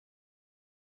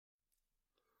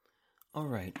All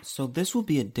right, so this will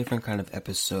be a different kind of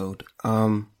episode.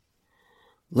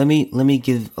 Let me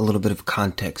give a little bit of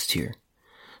context here.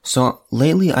 So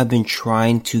lately I've been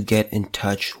trying to get in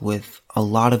touch with a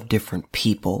lot of different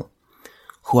people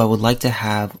who I would like to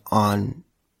have on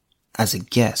as a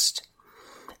guest.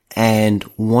 And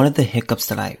one of the hiccups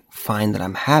that I find that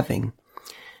I'm having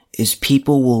is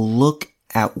people will look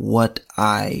at what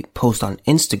I post on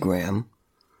Instagram,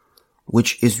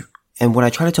 and what I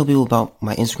try to tell people about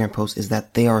my Instagram posts is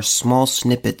that they are small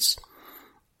snippets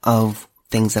of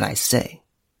things that I say.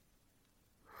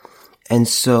 And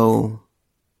so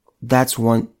that's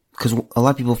one, because a lot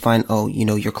of people find,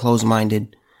 you're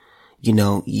closed-minded,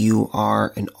 you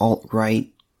are an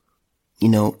alt-right,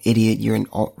 idiot, you're an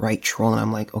alt-right troll. And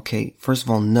I'm like, okay, first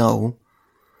of all, no.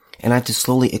 And I have to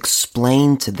slowly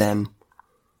explain to them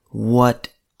what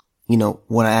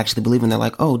I actually believe. And they're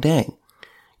like, oh, dang.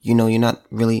 You're not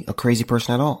really a crazy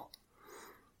person at all.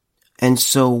 And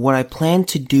so what I plan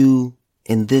to do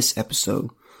in this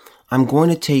episode, I'm going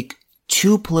to take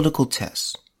 2 political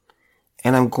tests,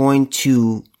 and I'm going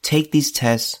to take these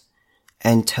tests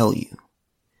and tell you.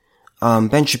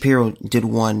 Ben Shapiro did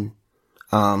one,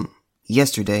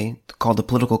 yesterday called the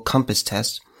Political Compass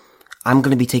Test. I'm going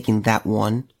to be taking that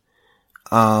one.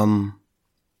 The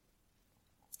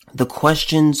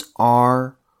questions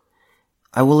are,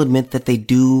 I will admit that they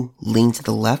do lean to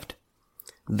the left.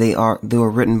 They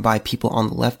were written by people on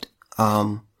the left.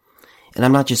 And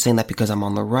I'm not just saying that because I'm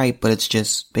on the right, but it's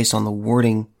just based on the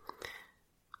wording.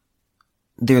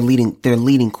 They're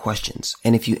leading questions.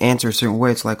 And if you answer a certain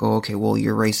way, it's like, oh, okay, well,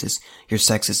 you're racist, you're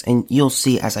sexist, and you'll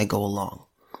see as I go along.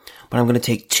 But I'm going to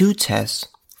take 2 tests.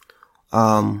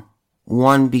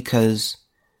 One because,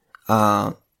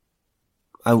 I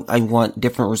want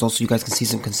different results so you guys can see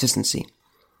some consistency.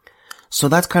 So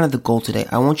that's kind of the goal today.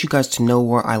 I want you guys to know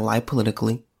where I lie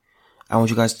politically. I want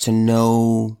you guys to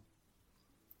know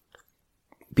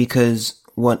because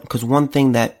one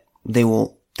thing that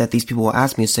these people will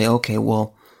ask me is say, okay,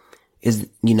 well,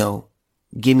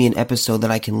 give me an episode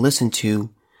that I can listen to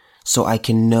so I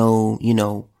can know,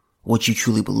 what you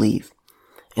truly believe.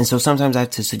 And so sometimes I have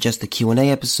to suggest the Q&A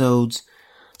episodes.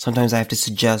 Sometimes I have to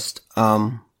suggest,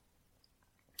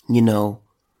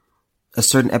 a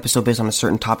certain episode based on a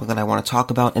certain topic that I want to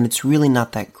talk about, and it's really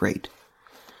not that great.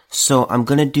 So I'm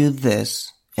gonna do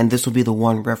this, and this will be the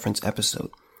one reference episode.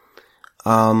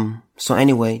 So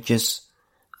anyway, just,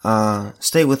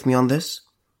 stay with me on this.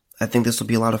 I think this will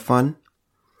be a lot of fun.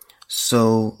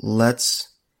 So let's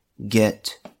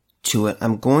get to it.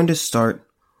 I'm going to start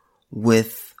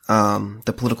with,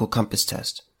 the political compass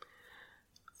test.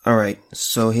 Alright,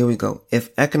 so here we go.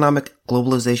 If economic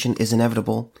globalization is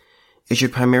inevitable, it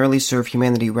should primarily serve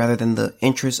humanity rather than the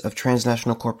interests of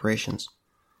transnational corporations.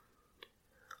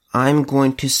 I'm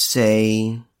going to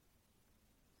say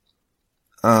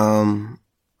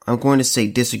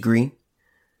disagree,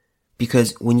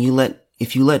 because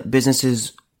if you let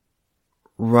businesses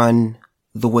run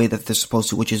the way that they're supposed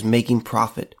to, which is making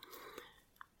profit,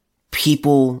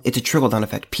 it's a trickle down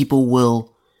effect. People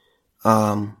will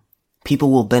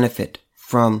benefit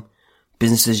from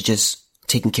businesses just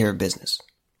taking care of business.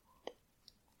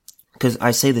 Because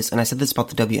I say this, and I said this about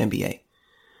the WNBA.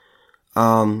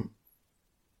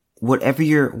 Whatever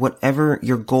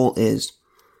your goal is,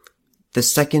 your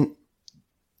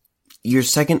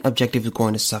second objective is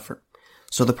going to suffer.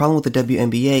 So the problem with the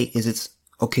WNBA is it's,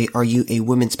 okay, are you a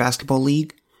women's basketball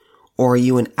league or are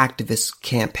you an activist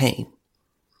campaign?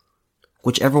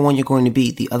 Whichever one you're going to be,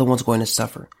 the other one's going to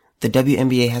suffer. The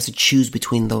WNBA has to choose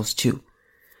between those two.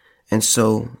 And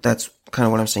so that's kind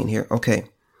of what I'm saying here. Okay.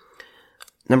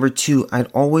 Number 2,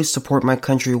 I'd always support my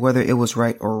country whether it was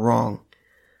right or wrong.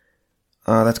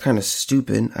 That's kind of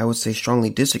stupid. I would say strongly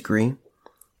disagree.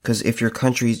 Because if your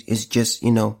country is just,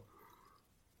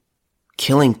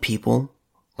 killing people,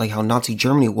 like how Nazi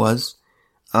Germany was,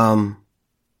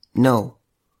 no.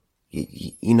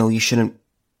 You shouldn't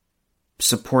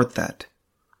support that.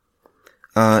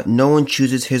 No one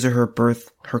chooses his or her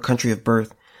country of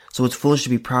birth, so it's foolish to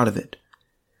be proud of it.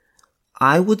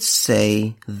 I would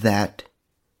say that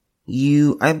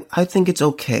I think it's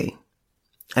okay.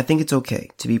 I think it's okay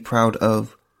to be proud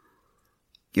of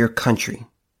your country.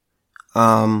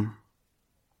 I'm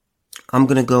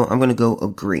gonna go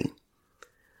agree.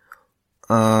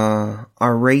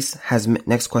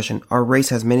 Next question. Our race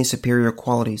has many superior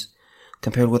qualities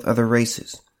compared with other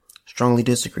races. Strongly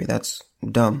disagree. That's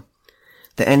dumb.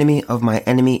 The enemy of my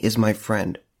enemy is my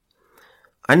friend.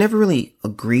 I never really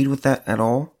agreed with that at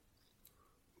all.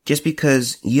 Just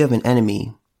because you have an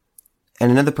enemy and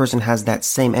another person has that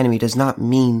same enemy does not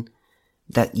mean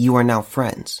that you are now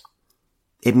friends.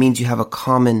 It means you have a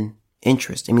common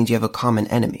interest. It means you have a common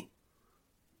enemy.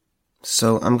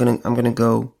 So I'm gonna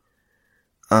go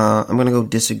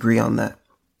disagree on that.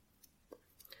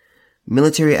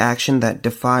 Military action that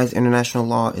defies international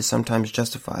law is sometimes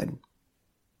justified.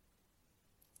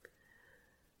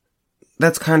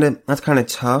 That's kind of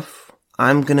tough.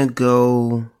 I'm gonna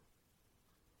go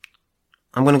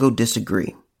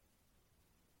disagree.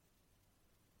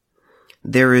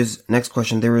 Next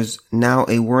question. There is now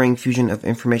a worrying fusion of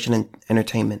information and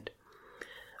entertainment.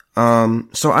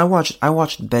 So I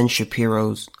watched Ben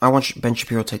Shapiro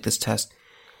take this test,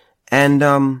 and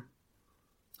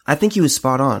I think he was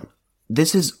spot on.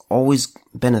 This has always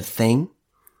been a thing.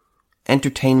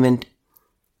 Entertainment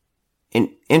and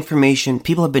information,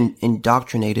 people have been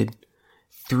indoctrinated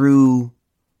through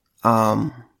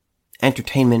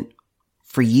entertainment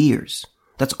for years.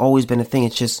 That's always been a thing.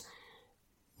 It's just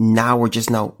now we're just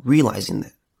now realizing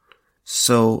that.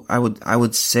 So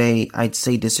I'd say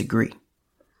disagree.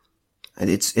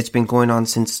 It's been going on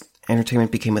since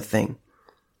entertainment became a thing.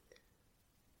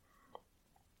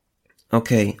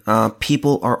 Okay,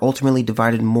 people are ultimately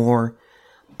divided more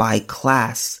by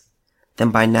class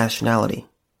than by nationality.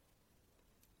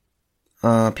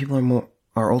 People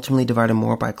are ultimately divided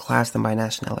more by class than by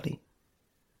nationality.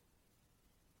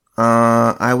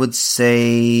 I would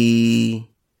say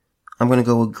I'm gonna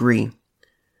go agree.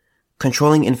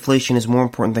 Controlling inflation is more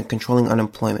important than controlling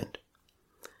unemployment.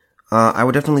 I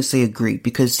would definitely say agree,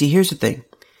 because see, here's the thing.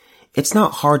 It's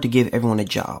not hard to give everyone a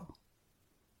job.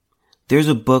 There's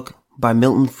a book by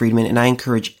Milton Friedman, and I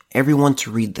encourage everyone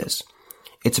to read this.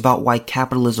 It's about why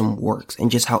capitalism works,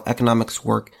 and just how economics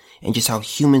work, and just how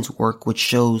humans work, which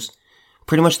shows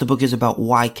pretty much the book is about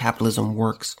why capitalism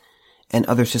works and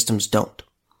other systems don't.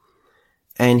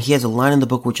 And he has a line in the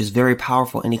book which is very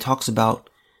powerful, and he talks about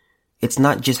it's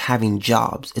not just having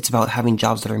jobs, it's about having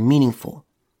jobs that are meaningful.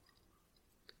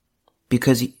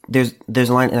 Because there's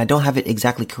a line, and I don't have it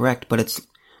exactly correct, but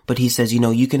he says,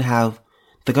 you can have,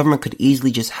 the government could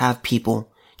easily just have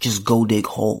people just go dig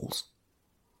holes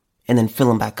and then fill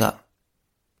them back up.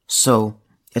 So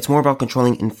it's more about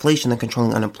controlling inflation than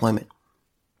controlling unemployment.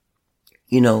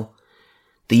 The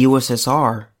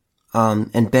USSR,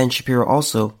 and Ben Shapiro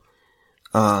also,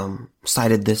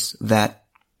 cited this, that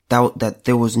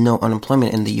there was no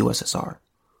unemployment in the USSR.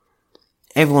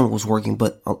 Everyone was working,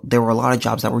 but there were a lot of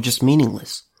jobs that were just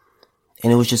meaningless.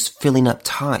 And it was just filling up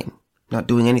time, not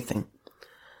doing anything.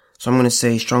 So I'm going to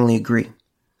say strongly agree.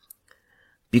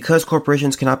 Because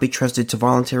corporations cannot be trusted to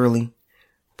voluntarily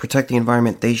protect the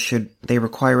environment, they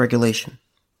require regulation.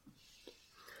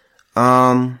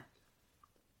 I'm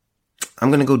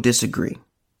going to go disagree.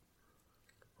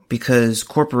 Because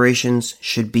corporations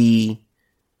should be,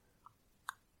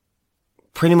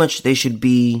 pretty much they should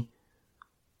be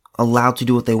allowed to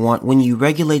do what they want. When you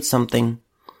regulate something,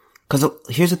 because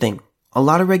here's the thing, a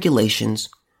lot of regulations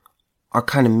are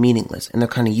kind of meaningless and they're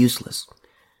kind of useless.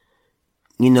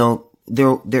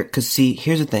 Cause see,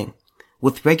 here's the thing.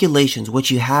 With regulations,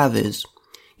 what you have is,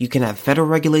 you can have federal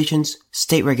regulations,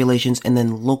 state regulations, and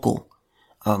then local,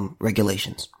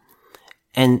 regulations.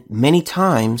 And many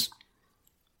times,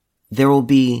 there will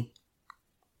be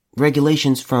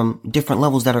regulations from different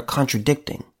levels that are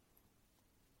contradicting.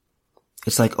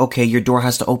 It's like, okay, your door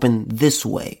has to open this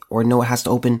way, or no, it has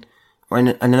to open, or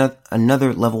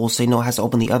another level will say no, it has to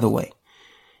open the other way.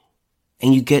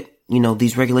 And you get,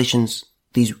 these regulations,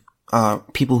 these,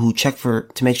 people who check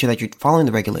to make sure that you're following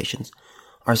the regulations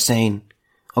are saying,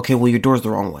 okay, well, your door's the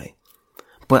wrong way.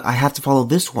 But I have to follow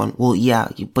this one. Well, yeah,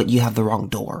 but you have the wrong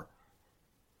door.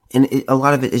 And a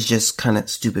lot of it is just kind of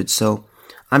stupid. So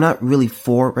I'm not really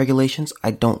for regulations.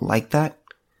 I don't like that.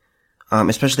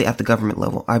 Especially at the government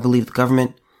level. I believe the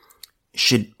government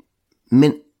should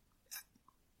minimize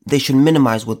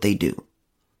what they do.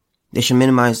 They should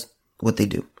minimize what they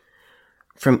do.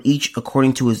 From each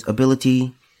according to his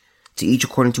ability to each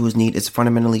according to his need is a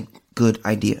fundamentally good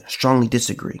idea. Strongly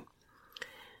disagree.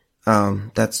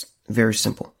 That's very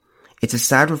simple. It's a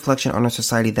sad reflection on our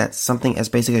society that something as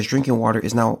basic as drinking water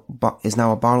is now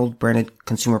a bottled, branded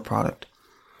consumer product.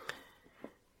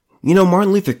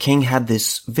 Martin Luther King had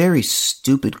this very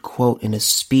stupid quote in a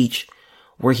speech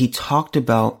where he talked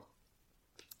about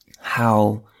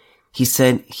how he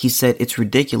said it's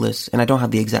ridiculous, and I don't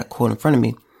have the exact quote in front of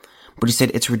me, but he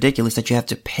said it's ridiculous that you have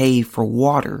to pay for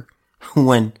water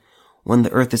when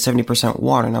the earth is 70%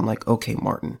 water. And I'm like, okay,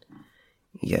 Martin.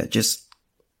 Yeah, just,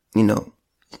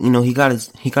 he got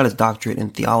his doctorate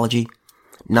in theology,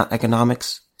 not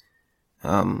economics.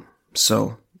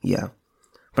 So yeah.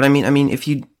 But I mean, if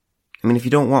you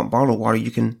don't want bottled water,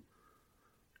 you can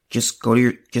just go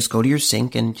to your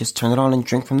sink and just turn it on and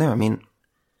drink from there. I mean,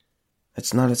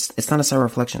 It's not a sad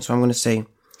reflection. So I'm going to say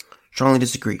strongly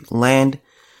disagree.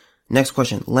 Next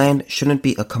question. Land shouldn't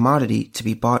be a commodity to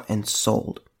be bought and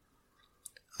sold.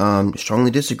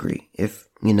 Strongly disagree. If,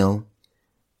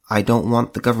 I don't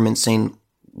want the government saying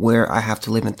where I have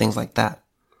to live and things like that.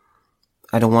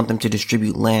 I don't want them to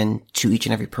distribute land to each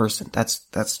and every person.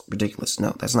 That's ridiculous.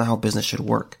 No, that's not how business should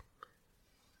work.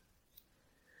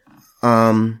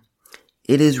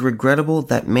 It is regrettable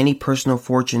that many personal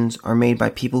fortunes are made by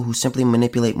people who simply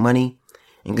manipulate money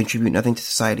and contribute nothing to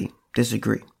society.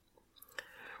 Disagree.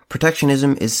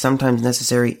 Protectionism is sometimes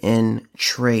necessary in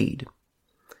trade.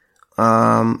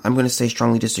 I'm going to say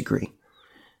strongly disagree.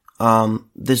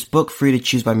 This book, Free to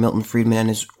Choose by Milton Friedman and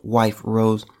his wife,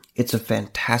 Rose, it's a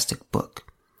fantastic book.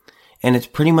 And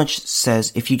it pretty much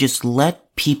says if you just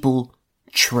let people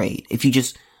trade, if you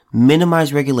just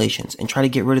minimize regulations and try to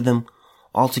get rid of them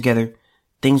altogether,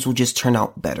 things will just turn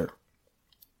out better.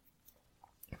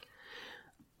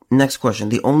 Next question.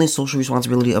 The only social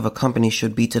responsibility of a company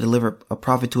should be to deliver a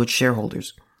profit to its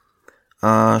shareholders.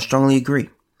 Strongly agree.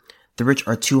 The rich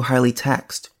are too highly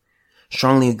taxed.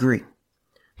 Strongly agree.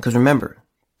 Because remember,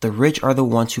 the rich are the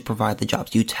ones who provide the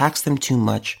jobs. You tax them too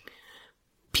much,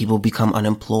 people become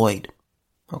unemployed.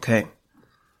 Okay.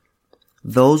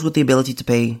 Those with the ability to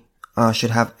pay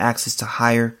should have access to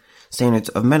higher standards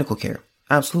of medical care.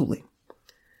 Absolutely.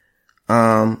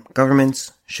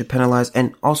 Governments should penalize.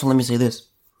 And also, let me say this.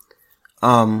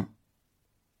 Concerning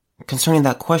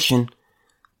that question,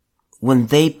 when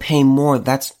they pay more,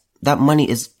 that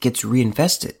money gets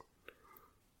reinvested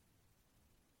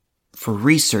for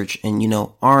research and,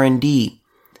 R&D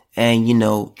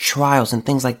and, trials and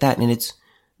things like that. And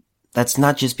that's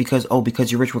not just because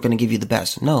you're rich, we're going to give you the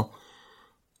best. No.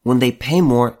 When they pay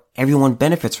more, everyone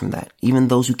benefits from that, even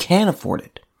those who can't afford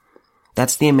it.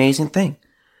 That's the amazing thing.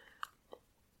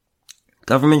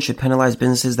 Government should penalize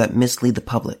businesses that mislead the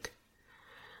public.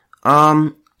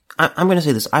 I'm going to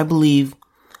say this. I believe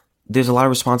there's a lot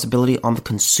of responsibility on the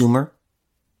consumer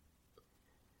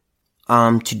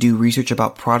to do research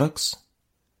about products.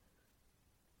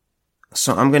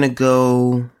 So I'm going to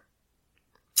go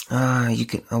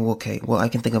okay. Well, I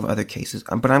can think of other cases,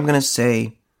 but I'm going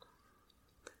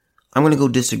to go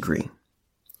disagree.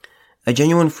 A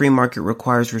genuine free market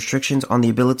requires restrictions on the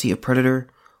ability of predator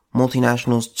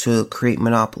multinationals to create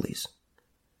monopolies.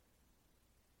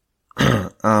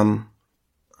 I'm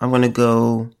going to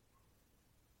go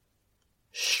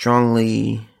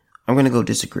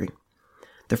disagree.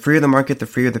 The freer the market, the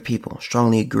freer the people.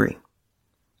 Strongly agree.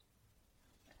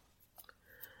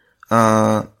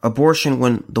 Abortion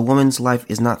when the woman's life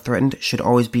is not threatened should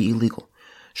always be illegal.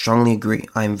 Strongly agree.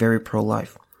 I am very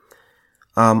pro-life.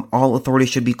 All authority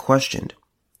should be questioned.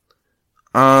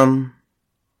 I'm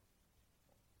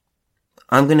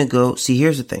gonna go,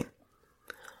 here's the thing.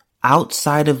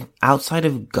 Outside of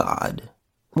God,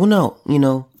 well,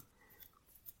 no,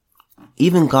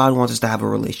 even God wants us to have a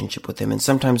relationship with him. And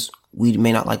sometimes we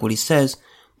may not like what he says,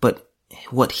 but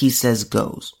what he says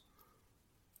goes.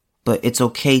 But it's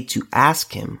okay to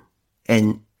ask him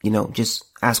and, just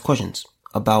ask questions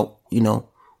about,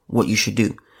 what you should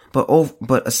do.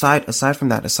 But aside from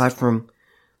that, aside from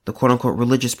the quote unquote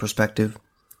religious perspective,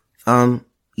 all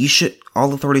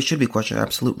authority should be questioned.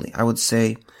 Absolutely. I would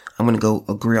say I'm going to go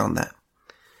agree on that.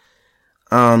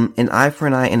 An eye for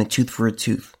an eye and a tooth for a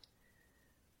tooth.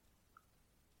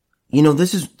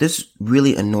 This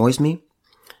really annoys me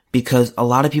because a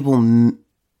lot of people,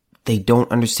 they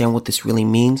don't understand what this really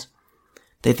means.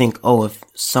 They think, if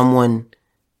someone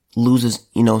loses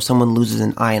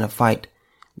an eye in a fight,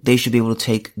 they should be able to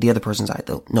take the other person's eye.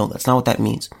 No, that's not what that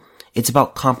means. It's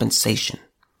about compensation.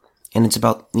 And it's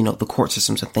about, the court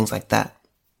systems and things like that.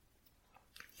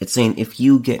 It's saying if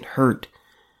you get hurt,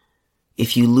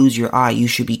 if you lose your eye, you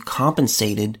should be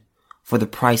compensated for the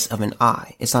price of an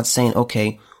eye. It's not saying,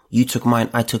 okay, you took mine,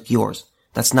 I took yours.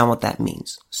 That's not what that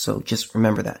means. So just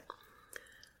remember that.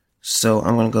 So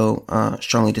I'm going to go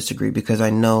strongly disagree because I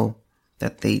know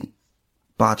that they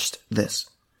botched this.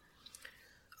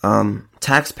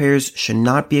 Taxpayers should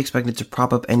not be expected to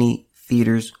prop up any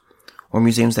theaters or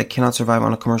museums that cannot survive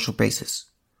on a commercial basis.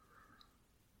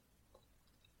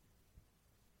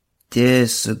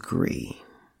 Disagree.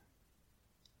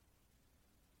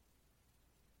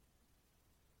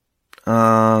 No,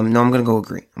 I'm going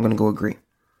to go agree.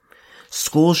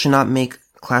 Schools should not make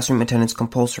classroom attendance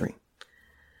compulsory.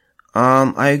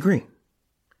 I agree.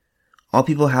 All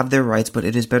people have their rights, but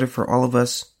it is better for all of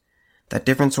us that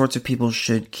different sorts of people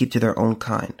should keep to their own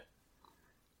kind.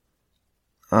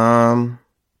 I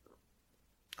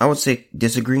would say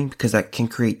disagree because that can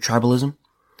create tribalism.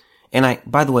 And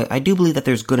by the way, I do believe that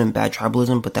there's good and bad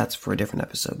tribalism, but that's for a different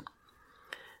episode.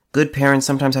 Good parents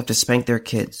sometimes have to spank their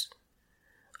kids.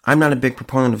 I'm not a big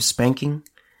proponent of spanking.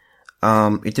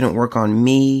 It didn't work on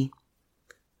me.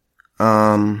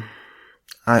 I'm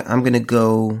going to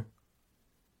go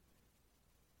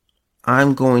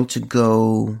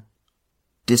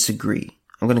disagree.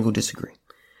 I'm going to go disagree.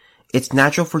 It's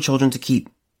natural for children to keep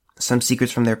some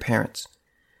secrets from their parents.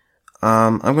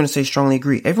 I'm going to say strongly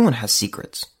agree. Everyone has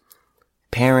secrets.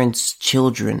 Parents,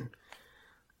 children.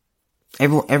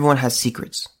 Everyone has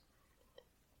secrets.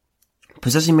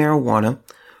 Possessing marijuana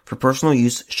for personal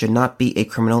use should not be a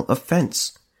criminal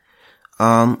offense.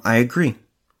 I agree.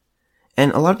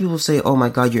 And a lot of people say, oh my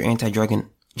God, you're anti-drug and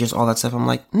just all that stuff. I'm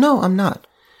like, no, I'm not.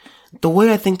 The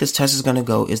way I think this test is going to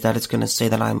go is that it's going to say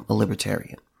that I'm a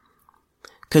libertarian.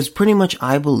 Because pretty much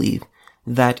I believe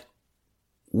that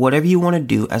whatever you want to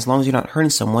do, as long as you're not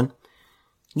hurting someone,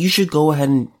 you should go ahead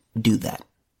and do that.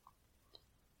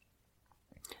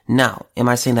 Now, am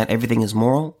I saying that everything is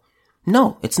moral?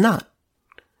 No, it's not.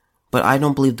 But I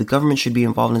don't believe the government should be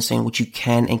involved in saying what you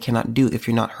can and cannot do if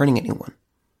you're not hurting anyone.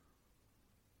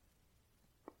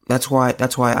 That's why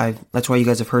you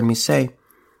guys have heard me say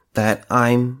that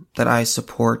I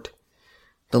support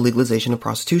the legalization of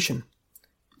prostitution.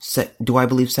 Do I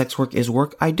believe sex work is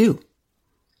work? I do.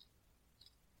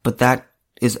 But that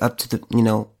is up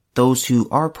to those who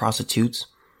are prostitutes.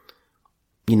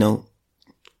 They're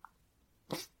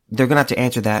gonna have to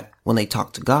answer that when they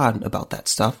talk to God about that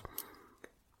stuff.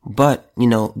 But,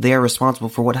 they are responsible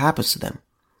for what happens to them.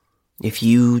 If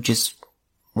you just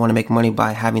want to make money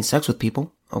by having sex with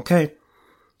people, okay.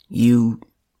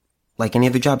 Like any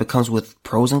other job, it comes with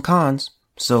pros and cons.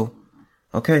 So,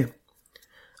 okay.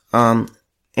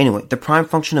 Anyway, the prime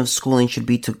function of schooling should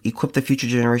be to equip the future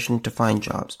generation to find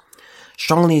jobs.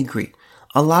 Strongly agree.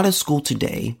 A lot of school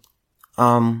today,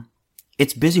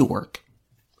 it's busy work.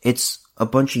 It's a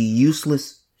bunch of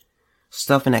useless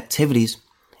stuff and activities.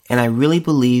 And I really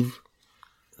believe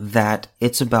that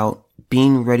it's about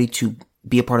being ready to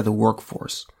be a part of the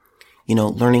workforce.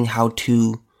 Learning how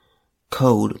to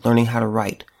code, learning how to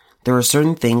write. There are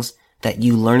certain things that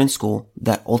you learn in school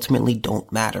that ultimately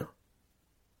don't matter.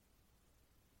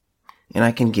 And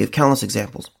I can give countless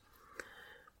examples.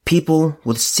 People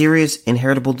with serious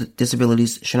inheritable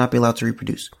disabilities should not be allowed to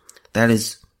reproduce. That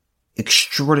is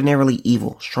extraordinarily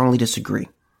evil. Strongly disagree.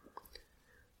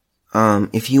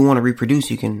 If you want to reproduce,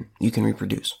 you can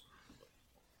reproduce.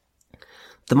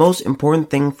 The most important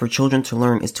thing for children to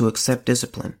learn is to accept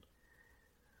discipline.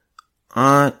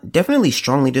 Definitely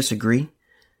strongly disagree.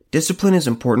 Discipline is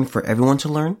important for everyone to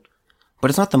learn, but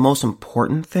it's not the most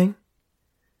important thing.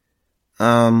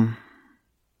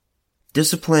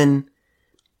 Discipline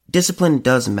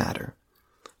does matter,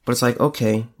 but it's like,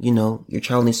 okay, your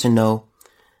child needs to know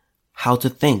how to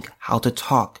think, how to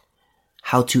talk,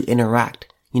 how to interact.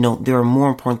 There are more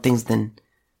important things than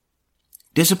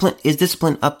discipline. Is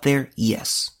discipline up there?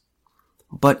 Yes.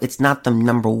 But it's not the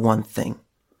number one thing.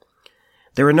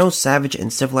 There are no savage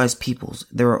and civilized peoples.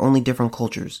 There are only different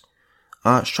cultures.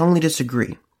 Strongly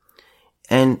disagree.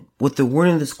 And with the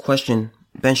wording of this question,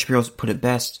 Ben Shapiro put it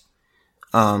best.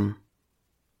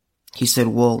 He said,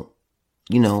 well,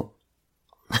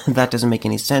 that doesn't make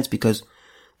any sense because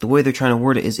the way they're trying to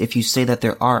word it is if you say that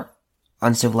there are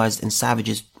uncivilized and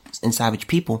savage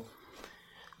people,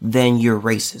 then you're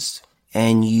racist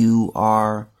and you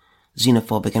are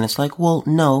xenophobic. And it's like, well,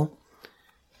 no,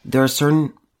 there are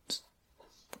certain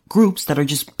groups that are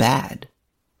just bad.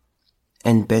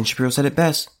 And Ben Shapiro said it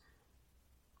best.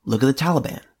 Look at the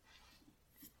Taliban.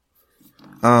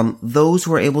 Those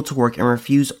who are able to work and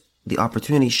refuse the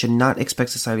opportunity should not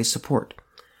expect society's support.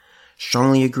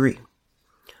 Strongly agree.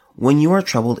 When you are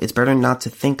troubled, it's better not to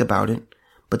think about it,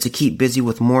 but to keep busy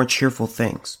with more cheerful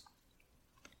things.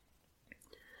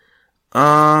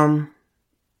 I'm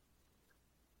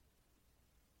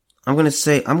gonna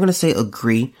say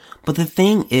agree, but the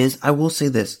thing is, I will say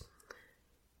this.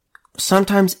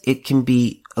 Sometimes it can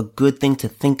be a good thing to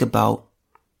think about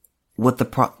what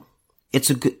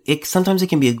sometimes it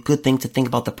can be a good thing to think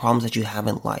about the problems that you have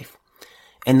in life.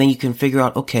 And then you can figure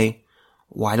out, okay,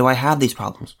 why do I have these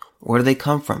problems? Where do they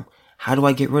come from? How do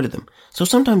I get rid of them? So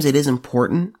sometimes it is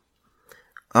important,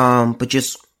 but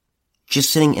just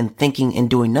sitting and thinking and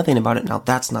doing nothing about it, now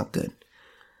that's not good.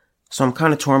 So I'm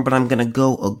kind of torn, but I'm gonna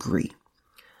go agree.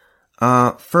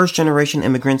 First generation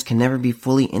immigrants can never be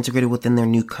fully integrated within their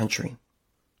new country.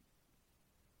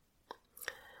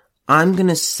 I'm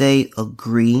gonna say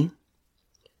agree.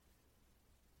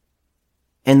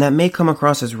 And that may come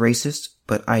across as racist,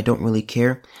 but I don't really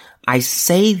care. I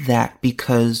say that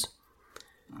because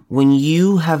when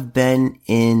you have been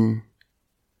in,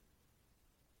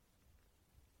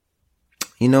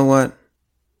 you know what?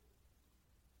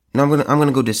 No, I'm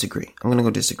gonna go disagree. I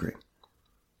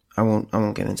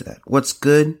won't get into that. What's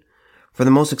good for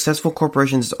the most successful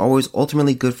corporations is always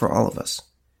ultimately good for all of us.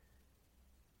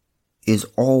 Is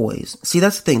always. See,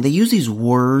 that's the thing. They use these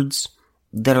words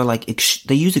that are like,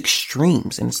 they use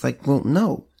extremes, and it's like, well,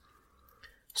 no.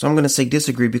 So I'm gonna say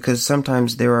disagree, because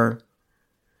sometimes there are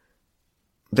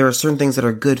certain things that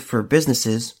are good for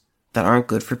businesses that aren't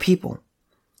good for people.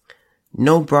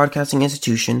 No broadcasting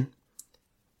institution,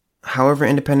 however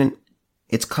independent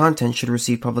its content, should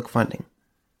receive public funding.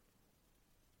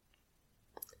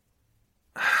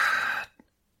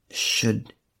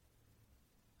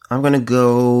 I'm gonna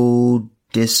go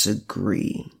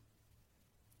disagree.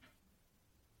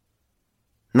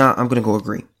 Nah, I'm gonna go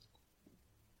agree.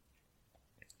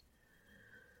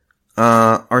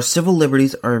 Our civil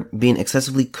liberties are being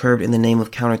excessively curbed in the name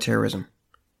of counterterrorism.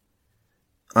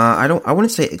 I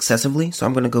wouldn't say excessively, so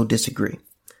I'm gonna go disagree.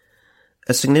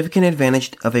 A significant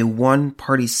advantage of a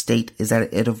one-party state is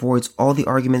that it avoids all the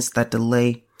arguments that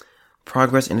delay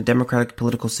progress in a democratic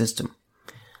political system.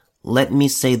 Let me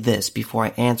say this before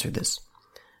I answer this.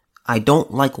 I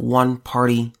don't like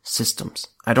one-party systems.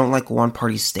 I don't like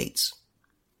one-party states.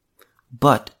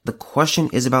 But the question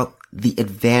is about the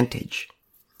advantage.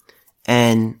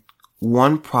 And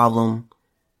one problem,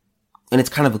 and it's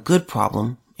kind of a good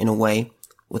problem in a way,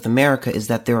 with America, is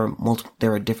that there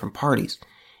are different parties,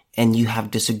 and you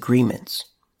have disagreements.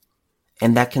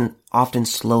 And that can often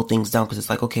slow things down, because it's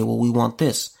like, okay, well, we want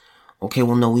this. Okay,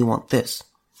 well, no, we want this.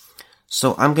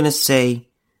 So I'm going to say,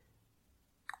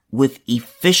 with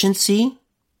efficiency,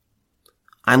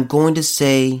 I'm going to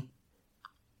say,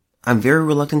 I'm very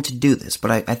reluctant to do this,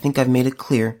 but I think I've made it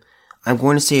clear. I'm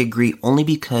going to say agree only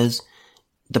because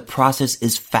the process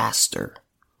is faster.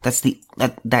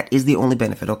 That is the only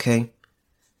benefit, okay?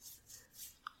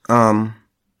 But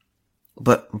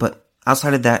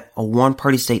outside of that, a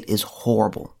one-party state is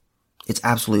horrible. It's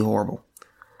absolutely horrible.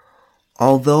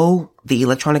 Although the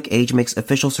electronic age makes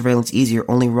official surveillance easier,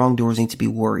 only wrongdoers need to be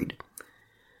worried.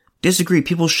 Disagree.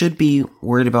 People should be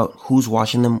worried about who's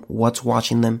watching them, what's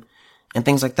watching them, and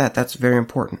things like that. That's very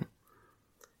important.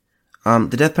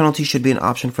 The death penalty should be an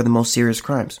option for the most serious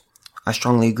crimes. I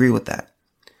strongly agree with that.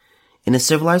 In a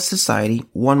civilized society,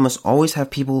 one must always have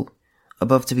people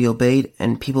above to be obeyed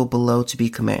and people below to be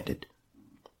commanded.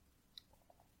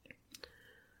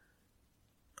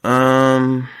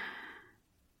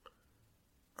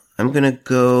 I'm gonna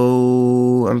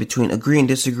go, I'm between agree and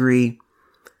disagree,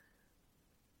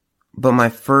 but my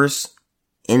first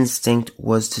instinct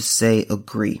was to say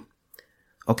agree.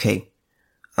 Okay,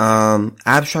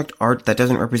 abstract art that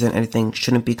doesn't represent anything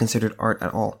shouldn't be considered art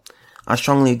at all. I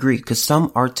strongly agree, because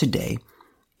some art today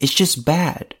is just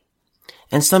bad.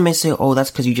 And some may say, oh, that's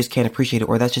because you just can't appreciate it,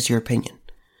 or that's just your opinion.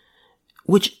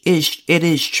 It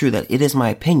is true that it is my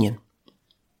opinion.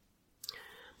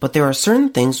 But there are certain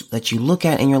things that you look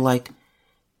at and you're like,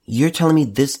 you're telling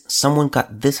me someone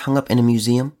got this hung up in a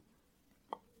museum?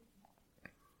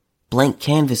 Blank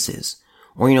canvases.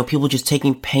 Or, people just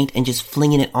taking paint and just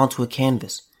flinging it onto a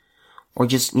canvas. Or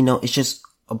just, it's just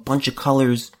a bunch of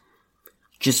colors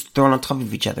just thrown on top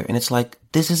of each other. And it's like,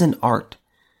 this isn't art.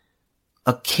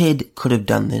 A kid could have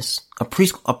done this. A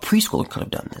preschooler could have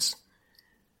done this.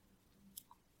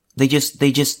 They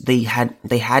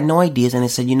had no ideas, and they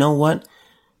said, you know what?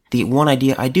 The one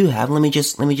idea I do have, let me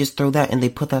just throw that, and they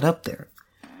put that up there.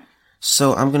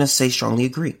 So I'm gonna say strongly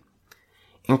agree.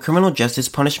 In criminal justice,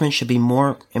 punishment should be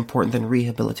more important than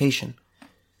rehabilitation.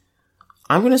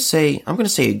 I'm gonna say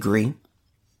agree.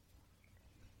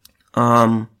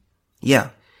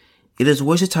 Yeah. It is a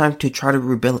waste of time to try to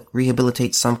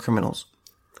rehabilitate some criminals.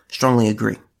 Strongly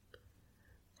agree.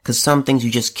 Because some things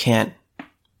you just can't,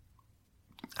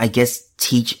 I guess,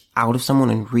 teach out of someone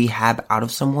and rehab out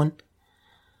of someone.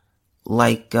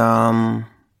 Like,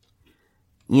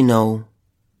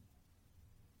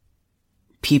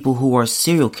 people who are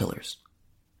serial killers.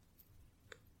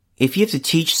 If you have to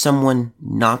teach someone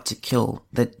not to kill,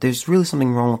 that there's really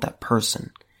something wrong with that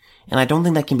person. And I don't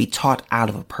think that can be taught out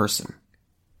of a person.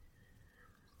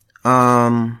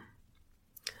 The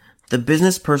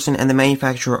business person and the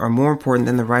manufacturer are more important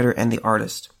than the writer and the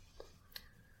artist.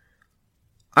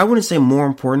 I wouldn't say more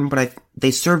important, but they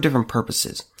serve different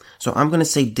purposes. So I'm going to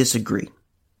say disagree.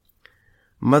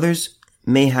 Mothers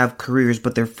may have careers,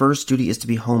 but their first duty is to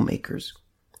be homemakers.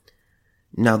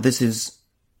 Now, this is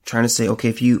trying to say, okay,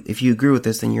 if you agree with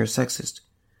this, then you're a sexist.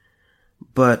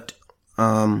 But,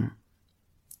 the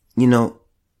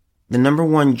number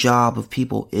one job of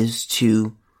people is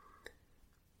to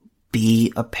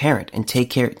be a parent and take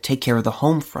care of the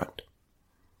home front.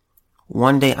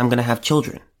 One day I'm going to have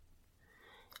children.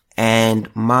 And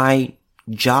my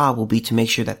job will be to make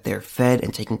sure that they're fed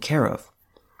and taken care of,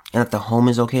 and that the home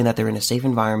is okay, and that they're in a safe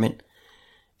environment,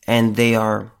 and they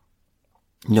are,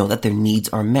 that their needs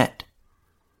are met.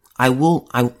 I will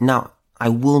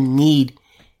need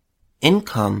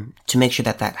income to make sure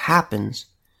that that happens.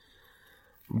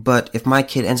 But if my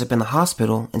kid ends up in the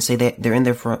hospital and say they're in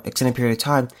there for an extended period of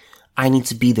time, I need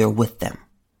to be there with them.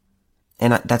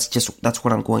 And that's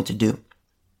what I'm going to do.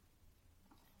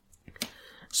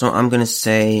 So I'm going to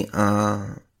say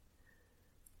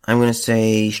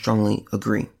strongly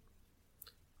agree.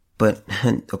 But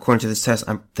according to this test,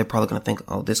 they're probably going to think,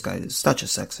 oh, this guy is such a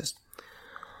sexist.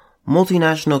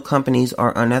 Multinational companies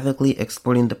are unethically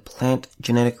exploiting the plant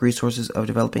genetic resources of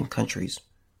developing countries.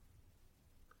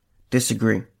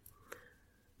 Disagree.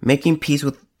 Making peace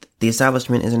with the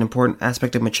establishment is an important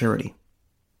aspect of maturity.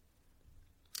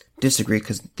 Disagree,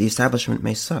 because the establishment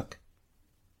may suck.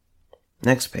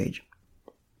 Next page.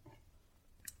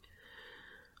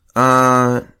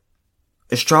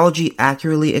 Astrology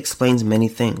accurately explains many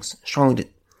things. Strongly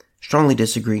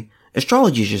disagree.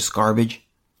 Astrology is just garbage.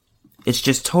 It's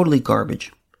just totally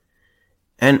garbage.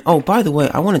 And oh, by the way,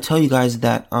 I want to tell you guys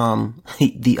that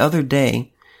the other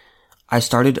day I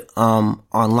started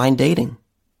online dating.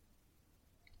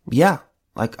 Yeah,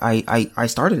 like I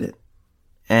started it,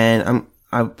 and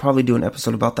I'll probably do an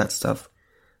episode about that stuff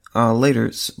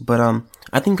later. But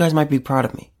I think you guys might be proud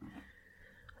of me.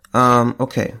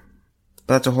 Okay,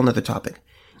 that's a whole nother topic.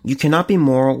 You cannot be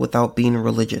moral without being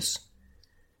religious.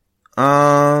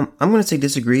 I'm gonna say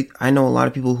disagree. I know a lot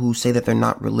of people who say that they're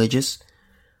not religious,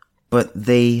 but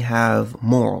they have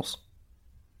morals.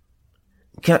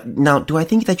 Now, do I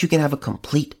think that you can have a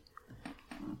complete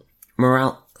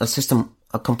system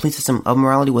of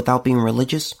morality without being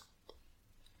religious?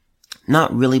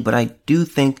 Not really, but I do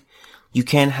think you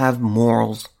can have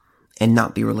morals and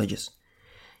not be religious.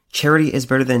 Charity is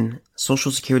better than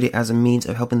social security as a means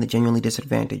of helping the genuinely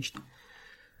disadvantaged.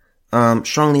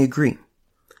 Strongly agree.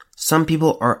 Some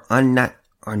people are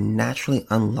naturally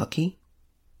unlucky.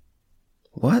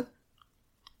 What?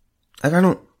 Like, I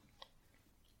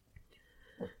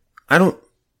don't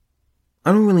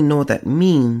really know what that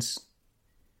means.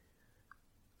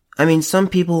 I mean, some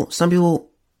people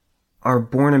are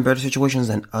born in better situations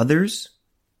than others.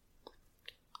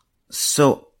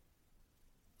 So,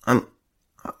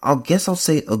 I'll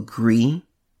say agree.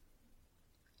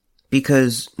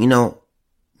 Because,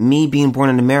 me being born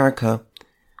in America,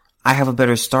 I have a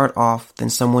better start off than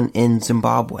someone in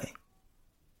Zimbabwe.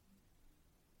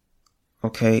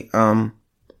 Okay,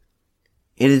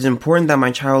 it is important that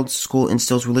my child's school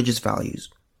instills religious values.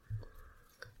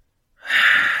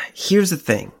 Here's the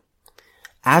thing.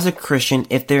 As a Christian,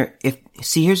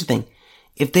 here's the thing.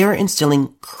 If they're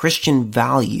instilling Christian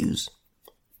values,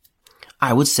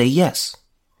 I would say yes.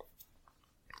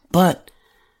 But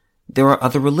there are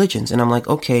other religions, and I'm like,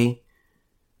 okay,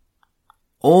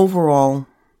 overall,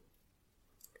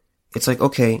 it's like,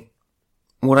 okay,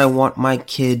 what I want my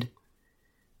kid.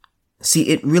 See,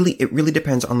 it really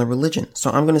depends on the religion.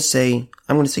 So I'm going to say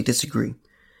disagree.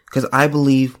 Because I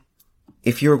believe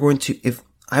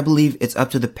I believe it's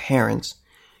up to the parents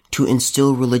to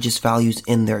instill religious values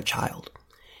in their child.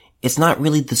 It's not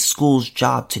really the school's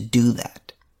job to do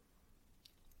that.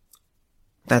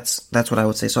 That's what I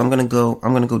would say. So I'm going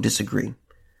to go disagree.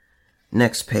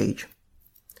 Next page.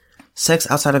 Sex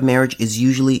outside of marriage is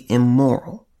usually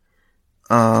immoral.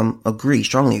 Agree,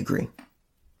 strongly agree.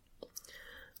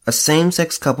 A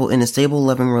same-sex couple in a stable,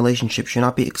 loving relationship should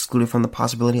not be excluded from the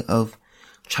possibility of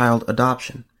child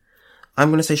adoption. I'm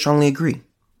going to say strongly agree.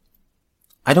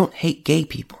 I don't hate gay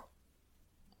people.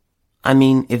 I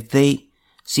mean, here's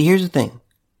the thing.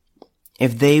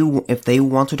 If they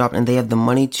want to adopt and they have the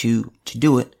money to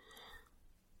do it,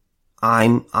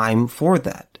 I'm for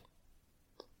that.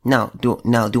 Now,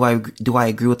 do I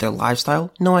agree with their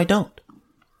lifestyle? No, I don't.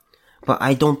 But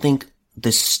I don't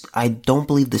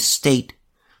believe the state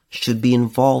should be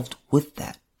involved with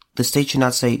that. The state should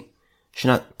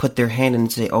not put their hand in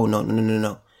and say, oh,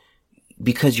 no.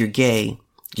 Because you're gay,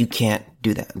 you can't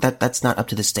do that. That's not up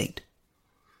to the state.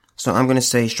 So I'm going to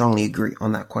say strongly agree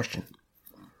on that question.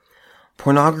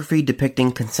 Pornography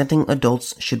depicting consenting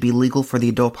adults should be legal for the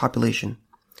adult population.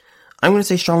 I'm going to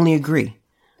say strongly agree.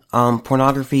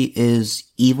 Pornography is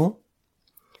evil.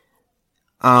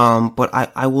 But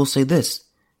I will say this.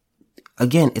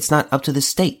 Again, it's not up to the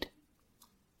state.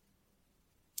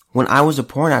 When I was a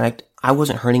porn addict, I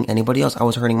wasn't hurting anybody else. I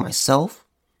was hurting myself.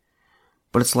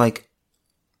 But it's like,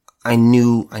 I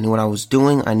knew what I was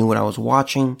doing. I knew what I was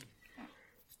watching.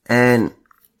 And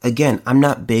again, I'm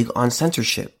not big on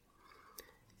censorship.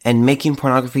 And making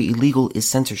pornography illegal is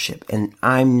censorship. And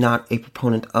I'm not a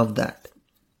proponent of that.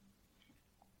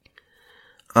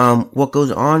 What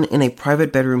goes on in a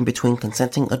private bedroom between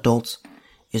consenting adults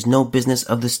is no business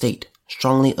of the state.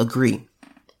 Strongly agree.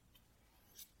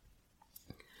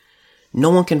 No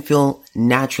one can feel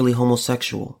naturally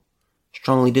homosexual.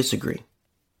 Strongly disagree.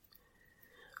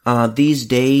 These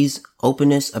days,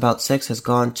 openness about sex has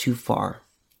gone too far.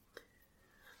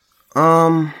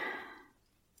 I'm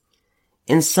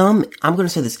gonna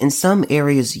say this, in some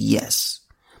areas, yes.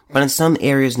 But in some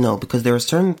areas, no, because there are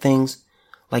certain things,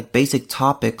 like basic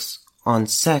topics on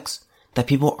sex, that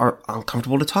people are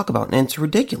uncomfortable to talk about, and it's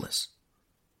ridiculous.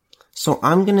 So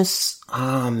I'm gonna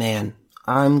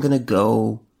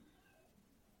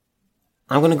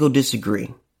go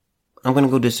disagree.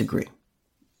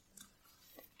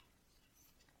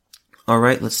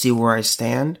 Alright, let's see where I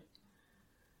stand.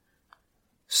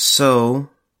 So,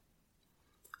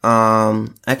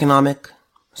 economic.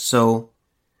 So,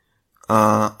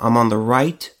 I'm on the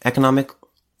right,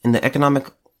 in the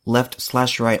economic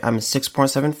left/right, I'm a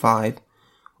 6.75,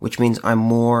 which means I'm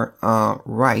more,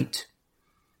 right.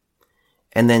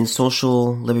 And then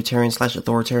social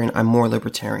libertarian/authoritarian, I'm more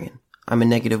libertarian. I'm a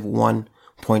negative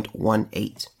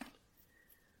 1.18.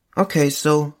 Okay,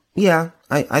 so, yeah,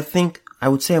 I think I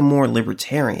would say I'm more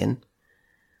libertarian.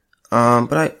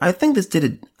 But I think this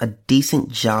did a decent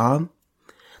job.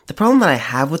 The problem that I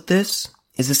have with this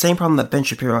is the same problem that Ben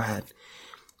Shapiro had.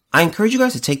 I encourage you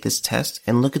guys to take this test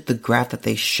and look at the graph that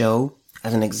they show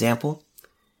as an example.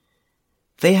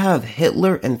 They have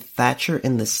Hitler and Thatcher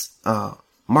in this,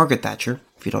 Margaret Thatcher,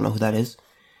 if you don't know who that is,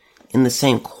 in the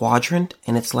same quadrant,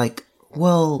 and it's like,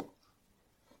 well,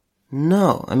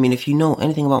 no. I mean, if you know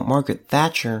anything about Margaret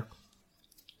Thatcher,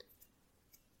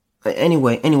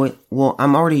 anyway, well,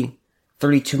 I'm already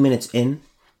 32 minutes in,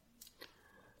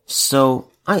 so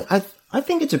I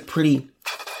think it's a pretty,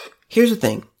 here's the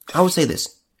thing, I would say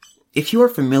this, if you are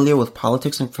familiar with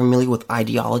politics and familiar with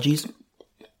ideologies,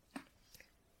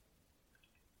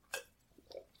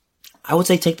 I would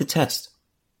say take the test.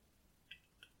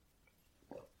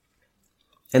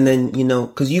 And then,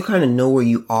 cause you kind of know where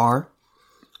you are.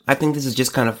 I think this is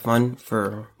just kind of fun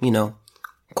for,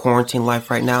 quarantine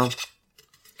life right now.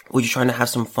 We're just trying to have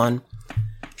some fun.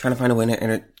 Trying to find a way to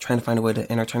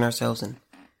entertain ourselves and,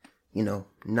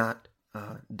 not,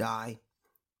 die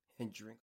and drink.